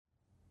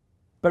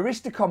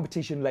Barista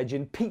competition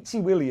legend Pete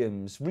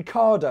Williams,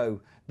 Ricardo,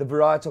 the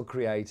varietal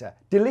creator,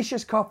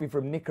 delicious coffee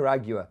from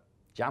Nicaragua.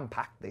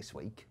 Jam-packed this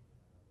week.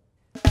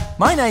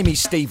 My name is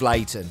Steve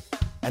Layton,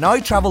 and I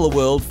travel the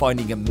world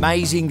finding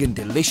amazing and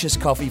delicious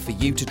coffee for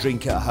you to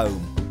drink at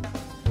home.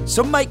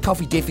 Some make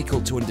coffee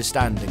difficult to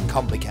understand and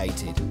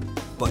complicated,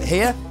 but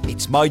here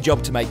it's my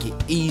job to make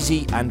it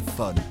easy and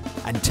fun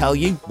and tell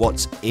you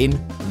what's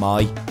in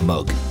my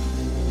mug.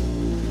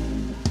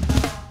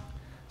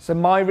 So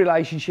my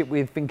relationship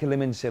with Finca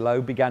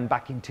Limoncillo began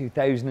back in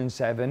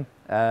 2007.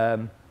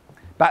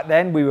 Back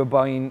then we were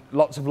buying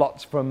lots of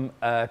lots from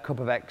Cup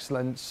of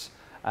Excellence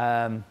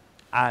and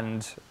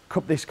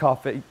cupped this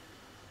coffee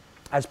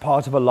as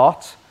part of a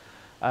lot,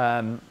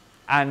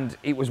 and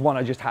it was one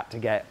I just had to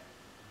get.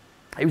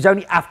 It was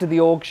only after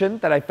the auction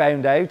that I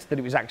found out that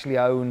it was actually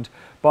owned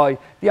by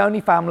the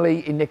only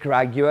family in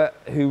Nicaragua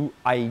who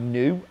I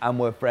knew and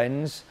were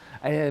friends,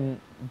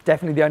 and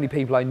definitely the only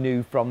people I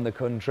knew from the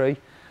country.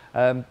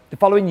 The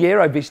following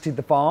year I visited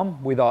the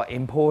farm with our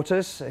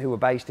importers who were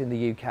based in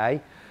the UK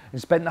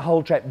and spent the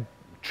whole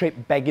trip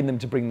begging them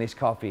to bring this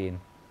coffee in.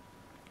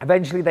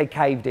 Eventually they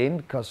caved in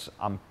because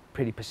I'm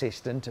pretty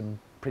persistent and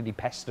pretty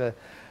pester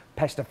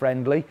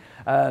friendly,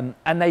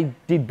 and they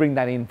did bring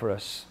that in for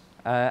us.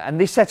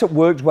 And this setup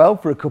worked well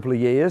for a couple of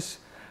years,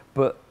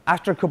 but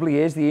after a couple of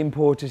years the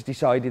importers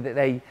decided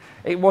that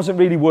it wasn't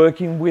really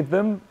working with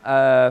them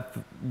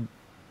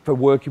for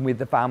working with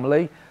the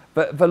family,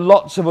 but for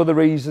lots of other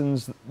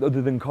reasons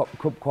other than cup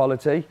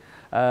quality.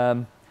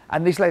 And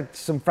this led to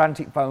some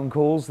frantic phone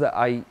calls that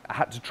I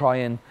had to try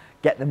and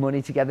get the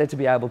money together to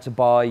be able to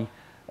buy,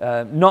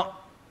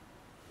 not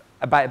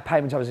about a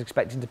payment I was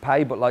expecting to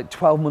pay, but like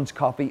 12 months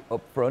coffee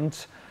up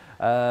front,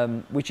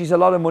 which is a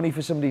lot of money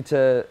for somebody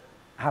to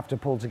have to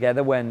pull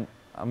together when,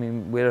 I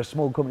mean, we're a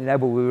small company now,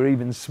 but we were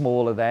even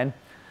smaller then.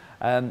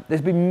 There's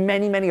been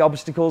many, many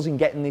obstacles in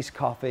getting this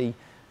coffee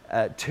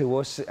to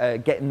us,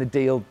 getting the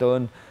deal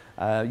done.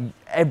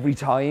 Every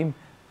time,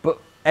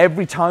 but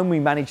every time we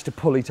managed to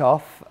pull it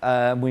off,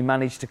 we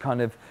managed to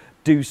kind of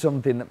do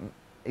something that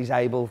is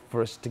able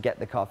for us to get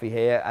the coffee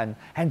here, and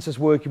hence us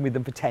working with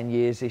them for 10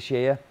 years this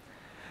year.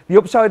 The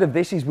upside of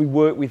this is we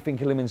work with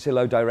Finca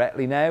Limoncillo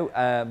directly now,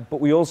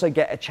 but we also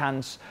get a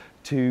chance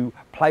to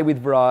play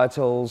with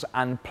varietals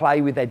and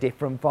play with their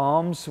different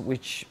farms,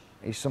 which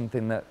is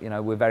something that, you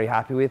know, we're very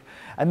happy with.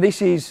 And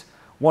this is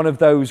one of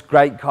those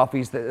great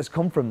coffees that has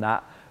come from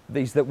that.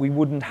 These that we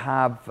wouldn't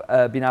have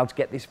been able to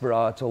get this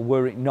varietal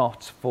were it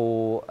not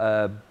for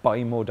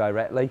buying more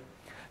directly.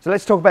 So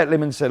let's talk about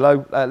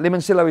Limoncillo.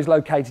 Limoncillo is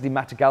located in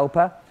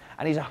Matagalpa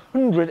and is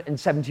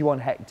 171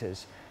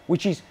 hectares,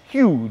 which is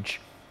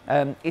huge.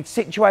 It's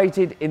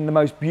situated in the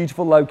most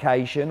beautiful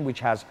location,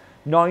 which has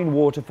 9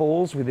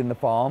 waterfalls within the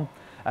farm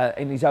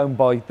and is owned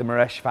by the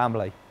Moresh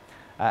family.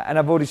 And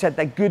I've already said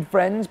they're good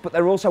friends, but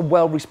they're also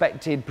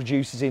well-respected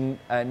producers in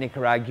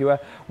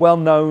Nicaragua, well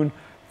known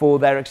for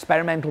their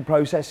experimental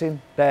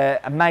processing, their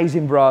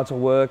amazing varietal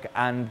work,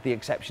 and the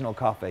exceptional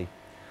coffee.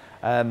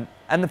 And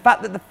the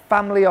fact that the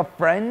family are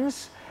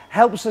friends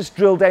helps us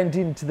drill down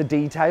into the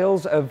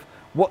details of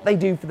what they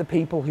do for the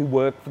people who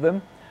work for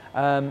them.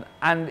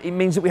 And it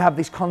means that we have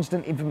this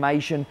constant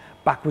information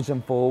backwards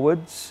and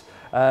forwards.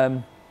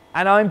 And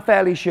I'm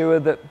fairly sure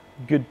that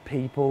good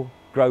people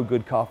grow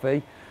good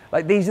coffee.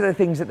 Like, these are the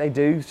things that they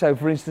do. So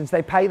for instance,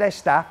 they pay their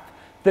staff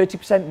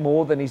 30%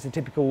 more than is the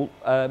typical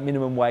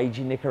minimum wage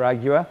in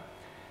Nicaragua.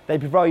 They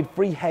provide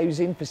free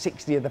housing for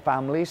 60 of the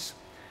families.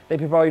 They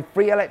provide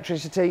free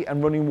electricity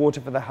and running water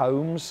for the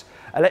homes.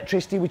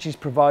 Electricity which is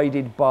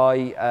provided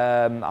by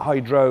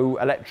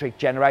hydroelectric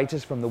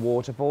generators from the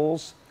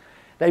waterfalls.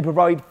 They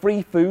provide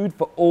free food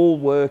for all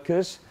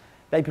workers.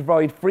 They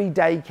provide free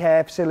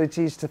daycare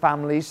facilities to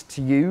families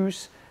to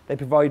use. They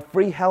provide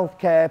free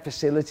healthcare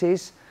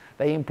facilities.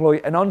 They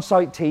employ an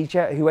on-site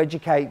teacher who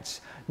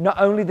educates not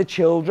only the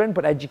children,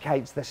 but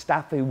educates the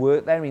staff who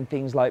work there in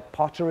things like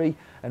pottery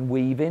and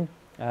weaving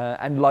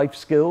and life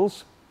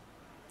skills.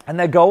 And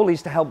their goal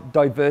is to help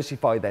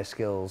diversify their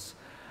skills.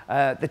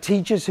 The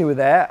teachers who are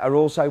there are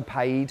also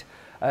paid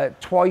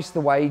twice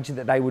the wage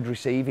that they would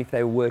receive if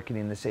they were working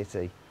in the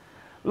city.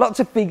 Lots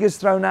of figures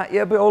thrown at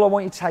you, but all I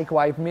want you to take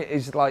away from it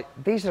is, like,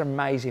 these are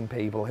amazing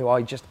people who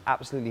I just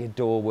absolutely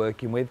adore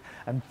working with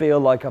and feel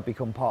like I've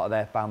become part of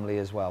their family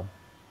as well.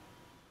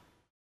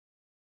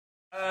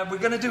 We're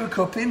going to do a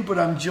cupping, but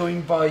I'm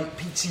joined by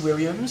Pete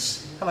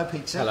Williams. Hello,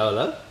 Pete. Hello,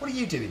 hello. What are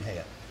you doing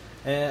here?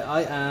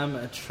 I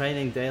am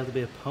training Dale to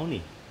be a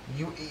pony.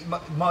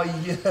 My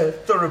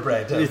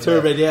thoroughbred.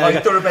 Thoroughbred, yeah. My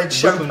thoroughbred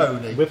show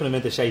pony. Whipping him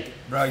into shape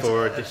right.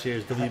 for this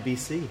year's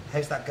WBC.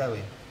 How's that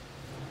going?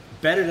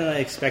 Better than I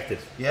expected.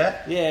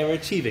 Yeah? Yeah, we're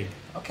achieving.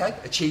 Okay,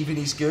 achieving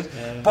is good.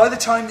 By the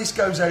time this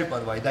goes out, by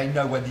the way, they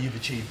know whether you've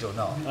achieved or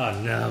not.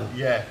 Oh, no.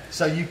 Yeah,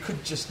 so you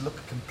could just look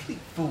a complete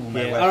fool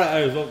now. Yeah, all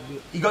right, well,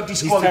 he got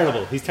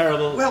disqualified. He's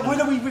terrible. Well, why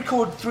don't we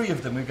record 3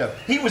 of them? We go,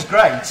 he was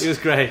great. He was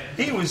great.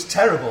 He was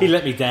terrible. He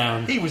let me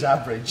down. He was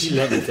average. He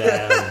let me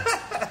down.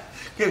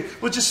 Good.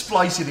 We'll just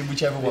splice it in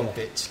whichever one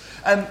fits.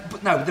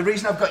 But no, the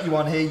reason I've got you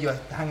on here, you're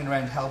hanging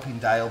around helping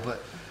Dale,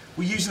 but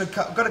we're using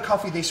got a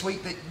coffee this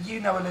week that you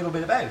know a little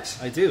bit about.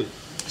 I do.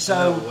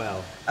 So,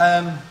 well,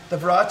 the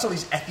varietal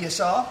is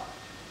Ethiosar.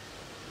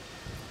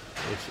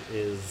 Which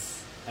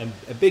is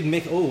a big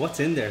mix. Oh, what's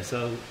in there?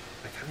 So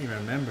I can't even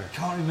remember.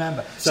 Can't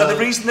remember. So the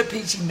reason that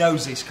Petey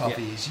knows this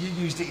coffee is you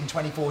used it in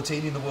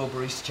 2014 in the World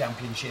Barista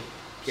Championship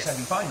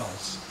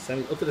semi-finals.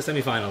 Up to the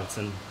semi-finals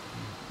and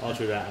all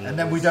through that. And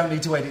then we don't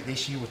need to edit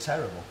this. You were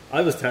terrible.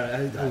 I was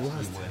terrible. I You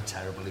weren't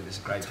terrible. It was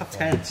a great top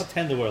 10. Top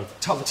 10 in the world.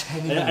 Top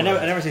 10 in the world.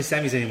 I never say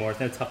semis anymore. It's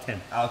now top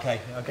 10. Okay.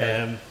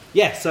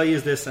 Yeah, so I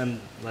use this and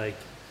like...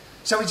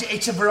 So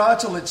it's a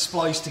varietal that's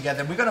spliced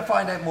together. We're going to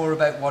find out more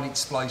about what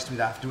it's spliced with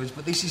afterwards,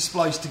 but this is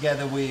spliced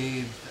together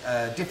with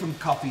different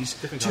coffees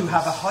to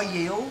have a high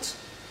yield.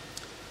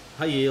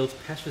 High yield,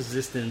 pest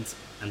resistant,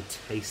 and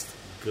taste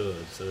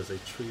good. So there's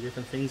like 3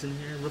 different things in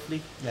here,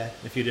 roughly. Yeah.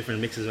 A few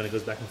different mixes when it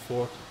goes back and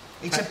forth.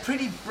 It's a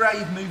pretty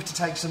brave move to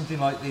take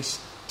something like this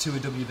to a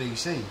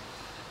WBC.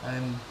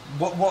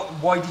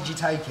 Why did you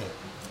take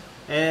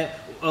it?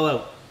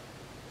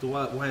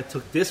 Why I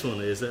took this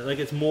one is that like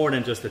it's more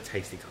than just a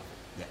tasty coffee.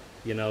 Yeah.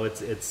 You know,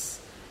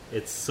 it's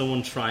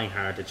someone trying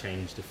hard to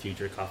change the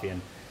future of coffee,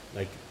 and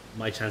like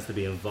my chance to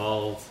be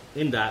involved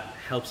in that,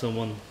 help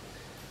someone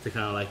to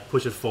kind of like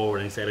push it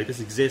forward and say like this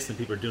exists and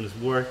people are doing this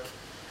work.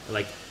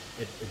 Like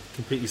it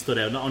completely stood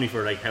out, not only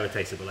for like how it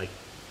tasted, but like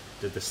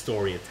the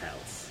story it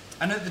tells.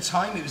 And at the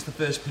time, it was the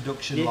first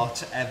production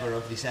lot ever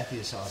of this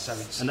Ethiosar, so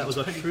and that was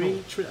like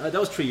that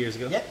was 3 years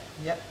ago. Yeah.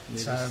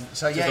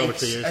 So over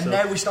 3 years.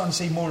 Now we're starting to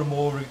see more and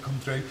more of it come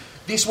through.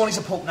 This one is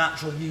a pulp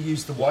natural. You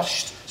use the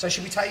washed. So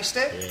should we taste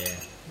it? Yeah.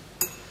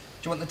 Do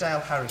you want the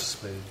Dale Harris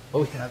spoon?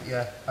 Oh,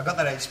 yeah. I got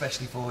that out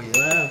especially for you.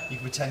 Wow. You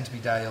can pretend to be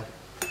Dale.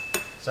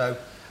 So,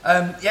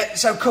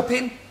 so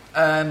cupping,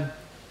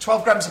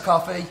 12 grams of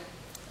coffee,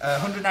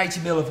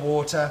 180 ml of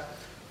water,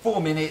 4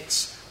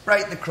 minutes,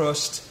 break the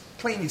crust,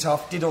 clean it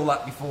off. Did all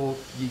that before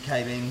you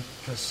came in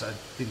because I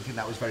didn't think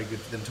that was very good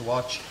for them to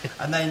watch.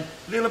 And then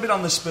a little bit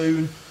on the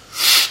spoon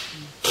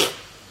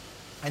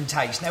and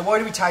taste. Now, why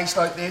do we taste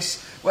like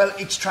this? Well,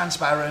 it's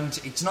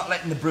transparent, it's not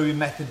letting the brewing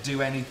method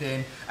do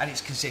anything, and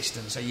it's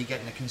consistent, so you're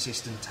getting a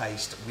consistent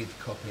taste with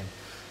cupping.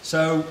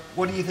 So,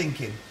 what are you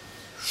thinking?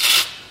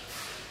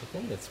 I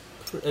think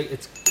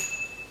it's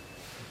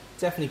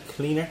definitely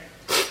cleaner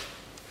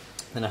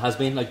than it has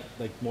been, like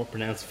more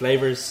pronounced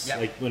flavours. Yep.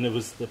 Like when it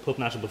was the Pulp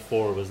Natural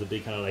before, it was the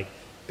big kind of like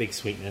big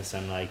sweetness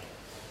and like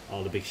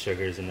all the big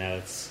sugars, and now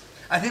it's...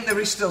 I think there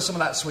is still some of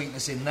that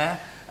sweetness in there.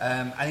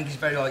 I think it's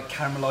very like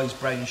caramelised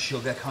brown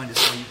sugar kind of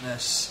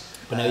sweetness.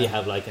 But now you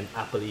have like an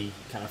appley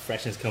kind of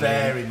freshness coming in.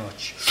 Very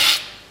much.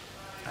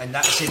 And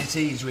that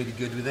acidity is really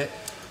good with it.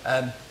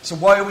 So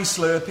why are we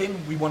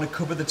slurping? We want to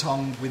cover the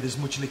tongue with as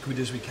much liquid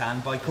as we can.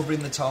 By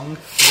covering the tongue, we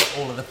get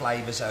all of the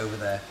flavours over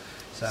there.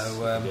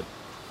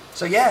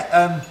 So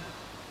yeah,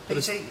 but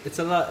it's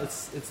a lot.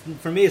 It's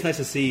for me. It's nice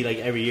to see like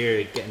every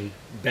year it getting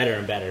better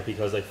and better,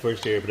 because like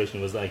first year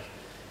production was like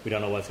we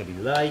don't know what it's gonna be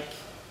like,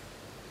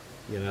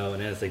 you know,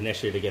 and then it's like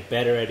next year to get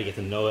better at it, to get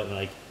to know it,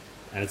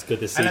 and it's good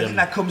to see and them. I think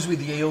that comes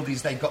with yield.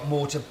 Is they've got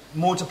more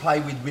to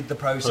play with the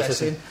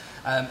processing.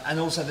 And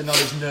also they're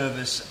not as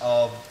nervous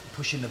of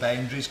pushing the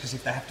boundaries, because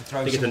if they have to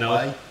throw some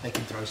away, they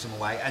can throw some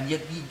away. And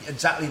yet,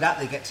 exactly that,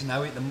 they get to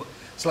know it.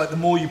 It's like the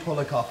more you pull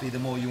a coffee, the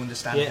more you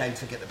understand how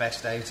to get the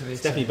best out of it.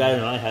 It's definitely better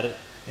than I had it.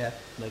 Yeah.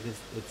 Like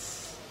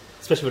it's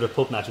especially with the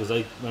Pulp Naturals.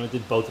 When I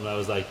did both of them, I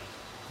was like,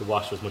 the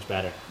wash was much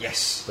better.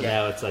 Yes. But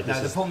now it's like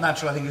the Pulp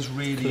Natural I think is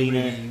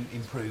really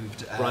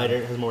improved.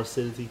 Brighter, has more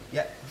acidity.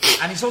 Yeah.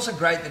 And it's also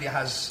great that it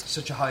has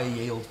such a higher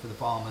yield for the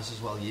farmers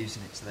as well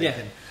using it, so they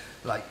can,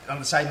 like, on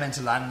the same amount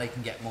of land, they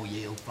can get more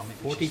yield from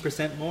it.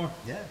 40% more.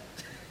 Yeah.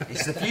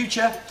 It's the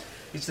future.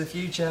 It's the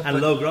future.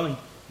 And low growing.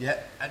 Yeah.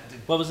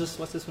 What was this?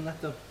 What's this one at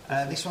though?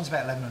 This one's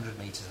about 1,100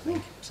 metres, I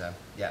think. So,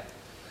 yeah.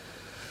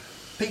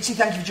 Pixie,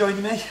 thank you for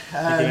joining me.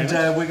 And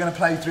we're going to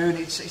play through, and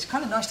it's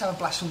kind of nice to have a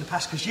blast from the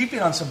past, because you've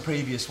been on some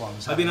previous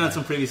ones. I've been on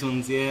some previous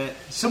ones, yeah.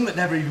 Some that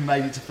never even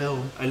made it to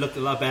film. I looked a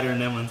lot better in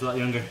them ones, a lot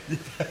younger.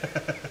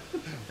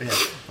 Yeah,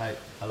 right.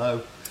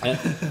 Hello. I'm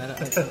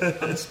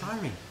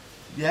inspiring.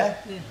 Yeah?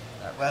 Yeah.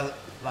 Well,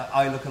 like,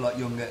 I look a lot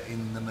younger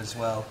in them as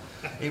well.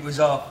 It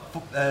was our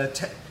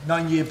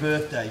 9-year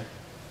birthday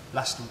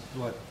last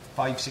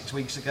 5-6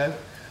 weeks ago,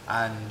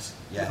 and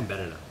yeah, looking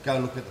better now. Go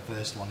look at the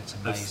first one; it's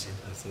amazing.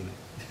 I've seen it.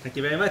 Thank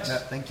you very much.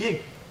 Thank you.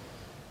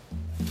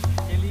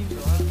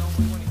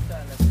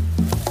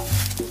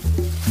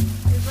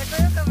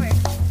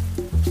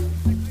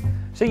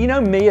 So you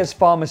know me as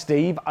Farmer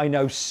Steve, I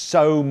know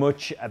so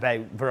much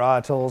about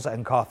varietals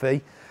and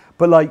coffee,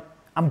 but like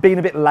I'm being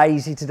a bit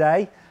lazy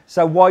today.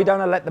 So why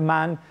don't I let the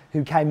man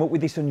who came up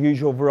with this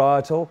unusual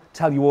varietal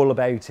tell you all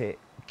about it?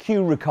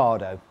 Cue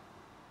Ricardo.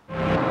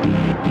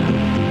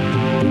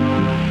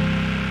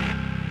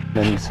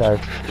 And so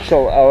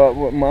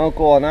my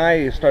uncle and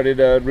I started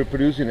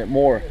reproducing it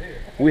more.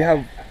 We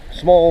have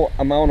small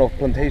amount of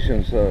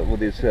plantations with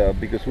this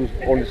because we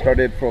only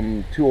started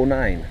from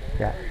 2009.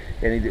 Yeah.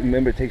 And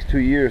remember, it takes 2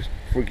 years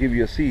for give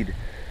you a seed.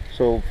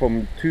 So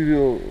from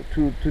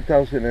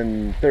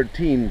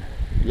 2013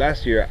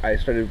 last year I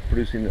started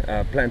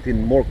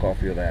planting more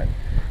coffee of that,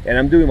 and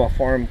I'm doing my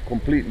farm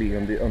completely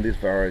on this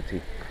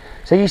variety.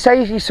 So you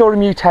say you saw a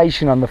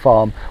mutation on the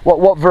farm.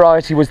 What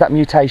variety was that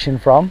mutation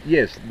from?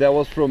 Yes, that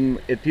was from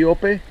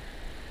Ethiopia,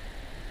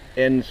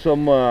 and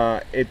some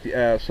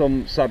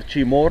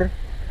Sarchimor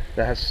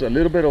that has a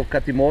little bit of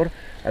Katimor,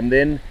 and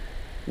then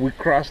we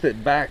crossed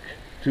it back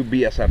to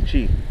be a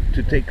Sarchi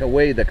to take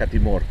away the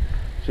Katimor.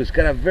 So it's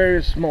got a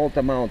very small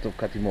amount of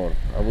Katimor.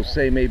 I would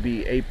say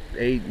maybe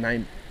 8,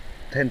 9,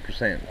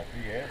 10%.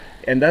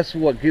 And that's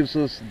what gives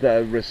us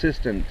the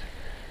resistant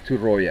to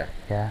Roya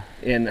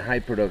in high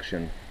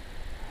production.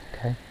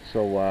 Okay.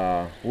 So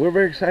we're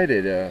very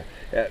excited.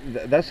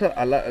 That's the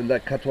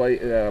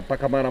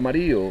Pacamara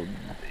Amarillo.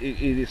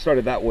 It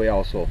started that way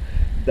also.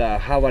 The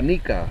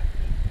Javanica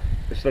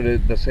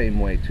started the same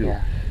way too.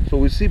 Yeah. So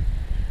we see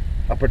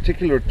a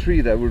particular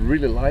tree that we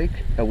really like,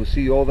 and we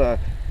see all the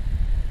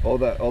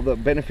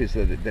benefits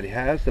that it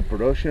has, the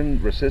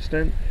production,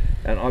 resistant,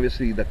 and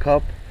obviously the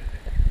cup,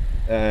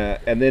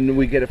 and then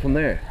we get it from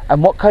there.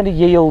 And what kind of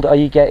yield are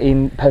you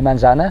getting per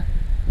manzana?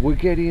 We're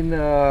getting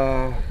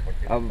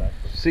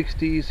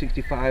 60,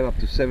 65, up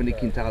to 70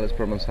 quintales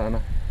per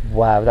manzana.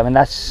 Wow, I mean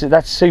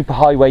that's super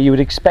high, where you would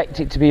expect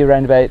it to be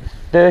around about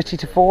 30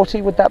 to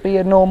 40. Would that be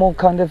a normal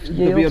kind of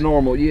yield? To be a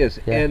normal, yes.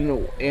 Yeah.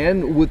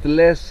 And with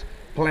less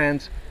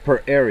plants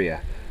per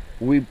area.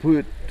 We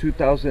put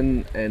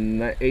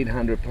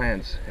 2,800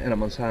 plants in a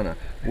manzana,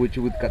 which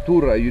with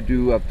Caturra you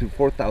do up to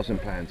 4,000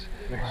 plants.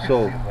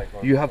 So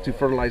you have to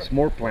fertilize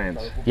more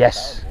plants.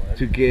 Yes.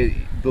 To get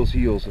those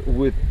yields.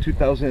 With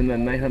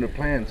 2,900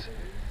 plants,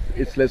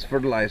 it's less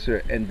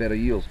fertilizer and better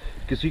yields.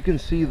 Because you can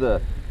see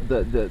the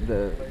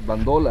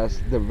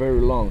bandolas, they're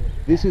very long.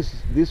 This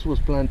was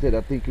planted,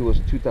 I think it was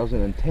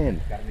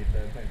 2010.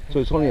 So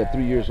it's only a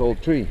 3 years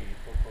old tree.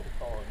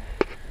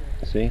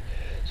 See?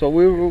 So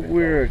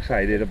we're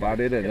excited about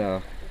it,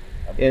 and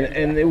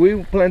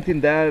we're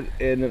planting that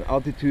in an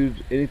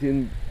altitude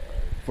anything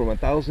from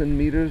 1,000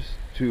 meters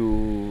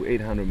to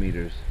 800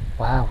 meters.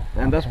 Wow.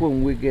 And that's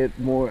when we get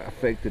more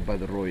affected by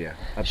the Roya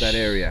at that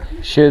area.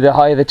 Sure, the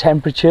higher the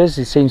temperatures,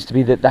 it seems to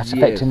be that's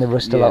affecting the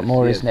rust a lot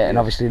more, isn't it? And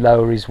obviously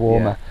lower is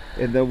warmer.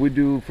 Yeah. And then we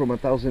do from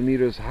 1,000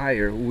 meters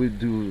higher, we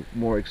do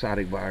more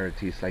exotic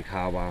varieties like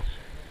Java,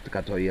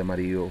 Catuai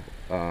Amarillo,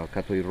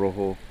 Catuai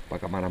Rojo,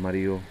 Pacamara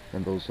Amarillo,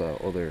 and those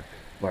other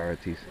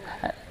varieties.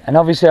 And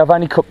obviously I've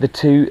only cupped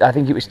I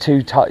think it was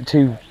two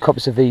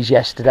cups of these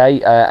yesterday,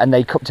 and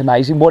they cupped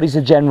amazing. What is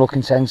the general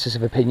consensus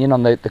of opinion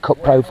on the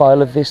cup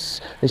profile of this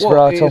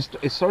varietal?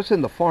 It starts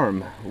in the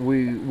farm.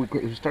 We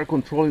start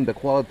controlling the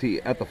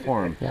quality at the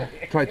farm. Yeah.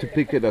 Try to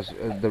pick it as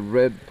the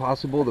red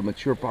possible, the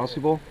mature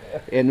possible,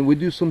 and we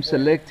do some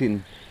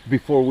selecting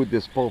before we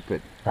dispulp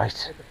it.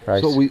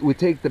 Right. So we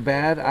take the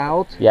bad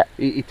out. Yeah.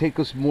 It takes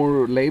us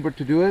more labor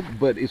to do it,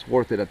 but it's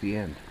worth it at the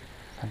end.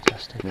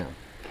 Fantastic. Yeah.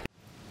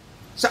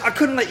 So I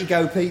couldn't let you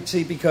go,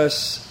 Pete,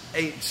 because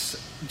it's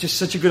just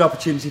such a good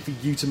opportunity for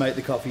you to make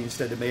the coffee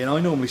instead of me, and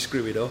I normally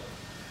screw it up.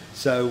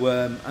 So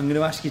I'm going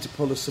to ask you to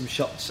pull us some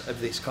shots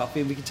of this coffee,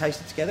 and we can taste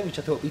it together, which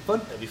I thought would be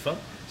fun. It'll be fun.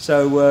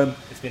 So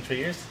It's been 3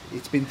 years.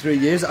 it's been 3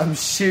 years. I'm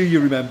sure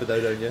you remember,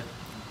 though, don't you?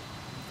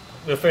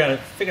 We'll figure it out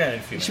in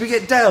a few minutes. Should we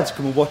get Dale to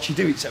come and watch you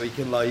do it so he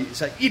can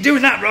say, you're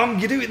doing that wrong,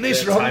 you're doing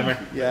this wrong? Timer.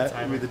 Yeah,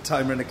 Timer. with a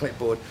timer and a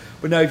clipboard.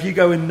 But no, if you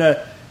go and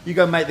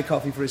make the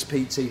coffee for us,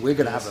 PT, we're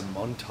going to have a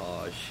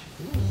montage.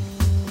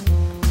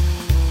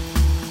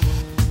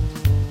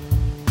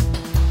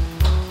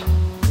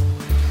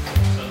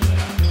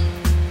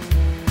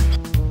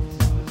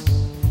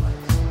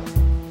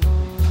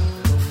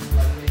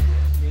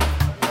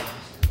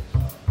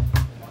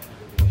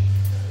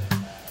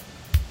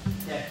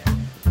 Yeah,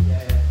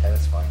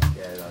 that's fine.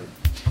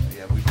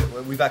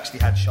 We've actually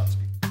had shots.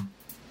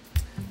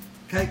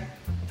 Okay,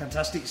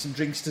 fantastic. Some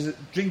drinks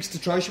to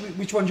try.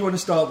 Which one do you want to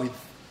start with?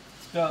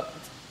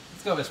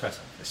 Let's go with espresso.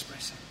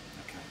 Espresso.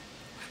 Okay.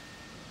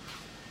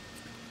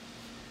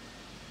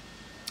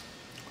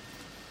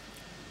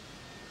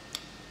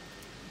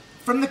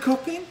 From the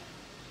cupping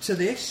to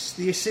this,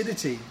 the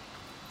acidity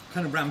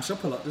kind of ramps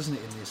up a lot, doesn't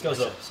it? In the espresso,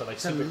 Goes up, so like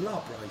it's super- a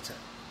lot brighter.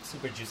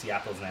 Super juicy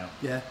apples now.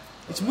 Yeah,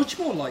 it's much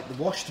more like the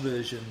washed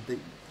version that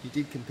you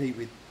did compete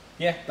with.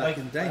 Yeah, Back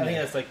in the day, I think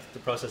yeah. that's like the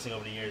processing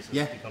over the years has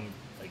Yeah. become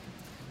like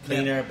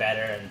cleaner,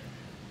 better, and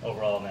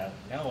overall now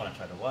I want to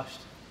try the washed.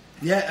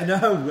 Yeah, I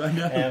know.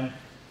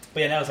 But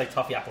yeah, now it's like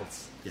toffee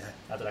apples. Yeah.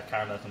 After that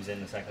caramel comes in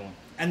the second one.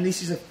 And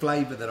this is a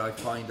flavour that I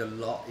find a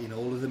lot in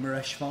all of the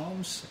Moresh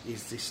farms,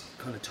 is this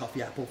kind of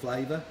toffee apple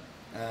flavour.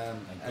 And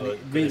Good,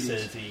 it good really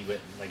acidity with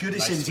like good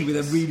nice acidity with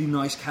a sweetness. really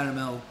nice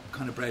caramel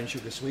kind of brown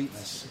sugar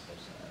sweetness.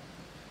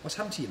 What's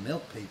happened to your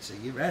milk, Pete?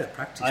 You're out of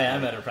practice. I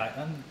am mate. out of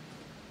practice.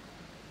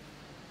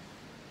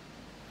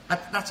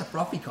 That's a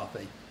frothy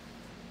coffee.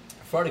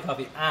 Frothy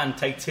coffee and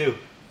take two.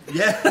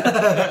 Yeah.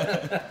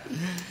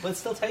 But it's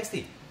still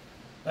tasty.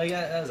 Oh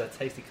yeah, that was a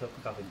tasty cup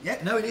of coffee. Yeah,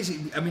 no, it is.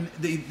 I mean,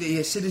 the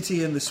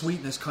acidity and the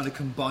sweetness kind of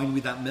combine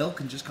with that milk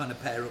and just kind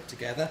of pair up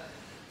together.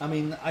 I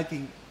mean, I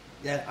think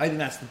Yeah, I think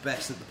that's the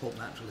best that the Pulp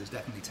Natural has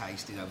definitely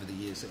tasted over the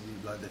years,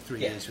 that the 3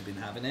 years we've been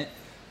having it.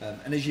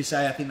 And as you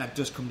say, I think that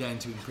does come down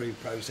to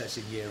improved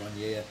processing year on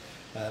year,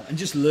 and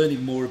just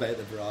learning more about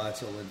the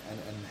varietal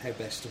and how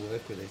best to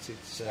work with it.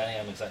 It's, I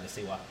think I'm excited to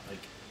see what, like,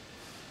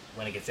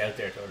 when it gets out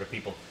there to other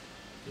people,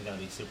 it's going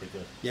to be super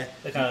good. Yeah.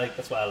 They're kind of like,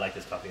 that's why I like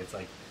this coffee. It's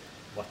like,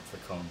 what's to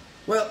come?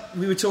 Well,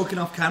 we were talking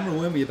off camera,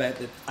 weren't we, about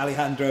that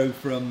Alejandro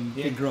from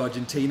Finca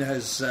Argentina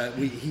has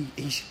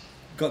he's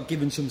got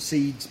given some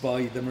seeds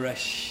by the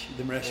Maresh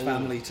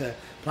family to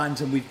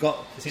plant, and we've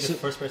got. Is he the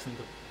first person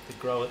to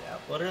grow it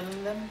other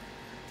than them?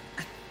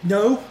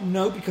 No,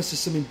 because there's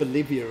some in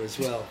Bolivia as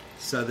well.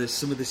 So there's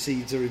some of the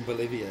seeds are in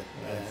Bolivia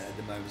at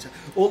the moment. So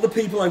all the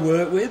people I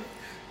work with,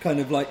 kind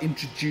of like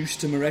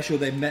introduced to Maresh, or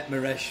they met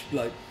Maresh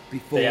like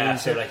before. Yeah, and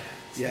so like,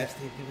 yeah,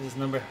 Steve, give me his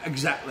number.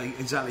 Exactly.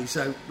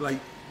 So like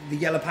the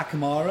Yellow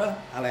Pacamara,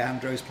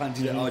 Alejandro's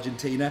planted in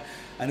Argentina,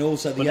 and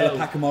also the Yellow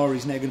Pacamara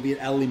is now going to be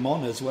at El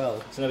Limon as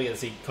well. So now we get to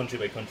see country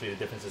by country the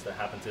differences that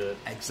happen to it.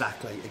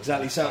 Exactly.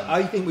 So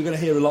I think we're going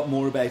to hear a lot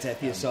more about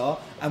FESR,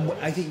 and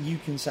I think you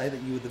can say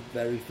that you were the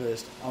very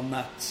first on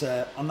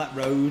that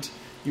road.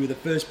 You were the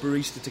first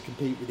barista to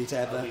compete with it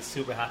ever. I'll be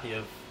super happy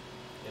if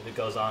it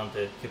goes on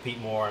to compete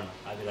more, and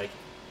I'll be like,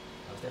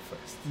 I was there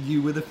first.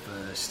 You were the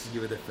first.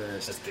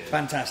 That's good.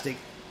 Fantastic.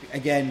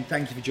 Again,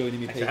 thank you for joining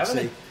me, Thanks for having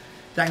Pete. me.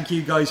 Thank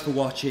you guys for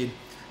watching,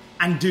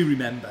 and do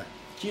remember.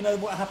 Do you know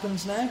what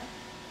happens now?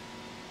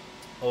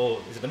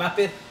 Oh, is it the map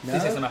bit? No.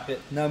 Please say the map bit.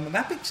 No,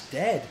 Mapic's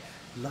dead.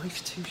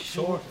 Life's too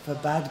short for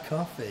bad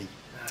coffee.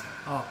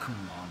 Oh,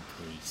 come on,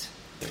 Pete.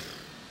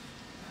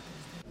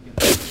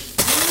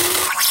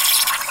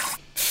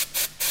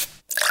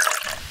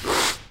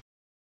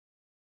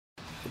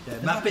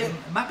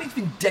 Mapic's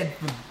been dead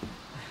for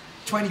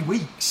 20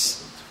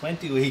 weeks.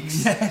 20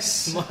 weeks.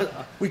 Yes.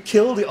 We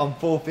killed it on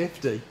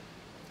 450.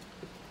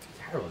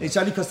 Terrible. It's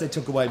only because they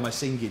took away my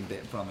singing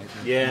bit from it.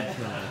 Yeah.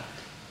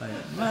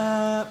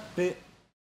 Map it.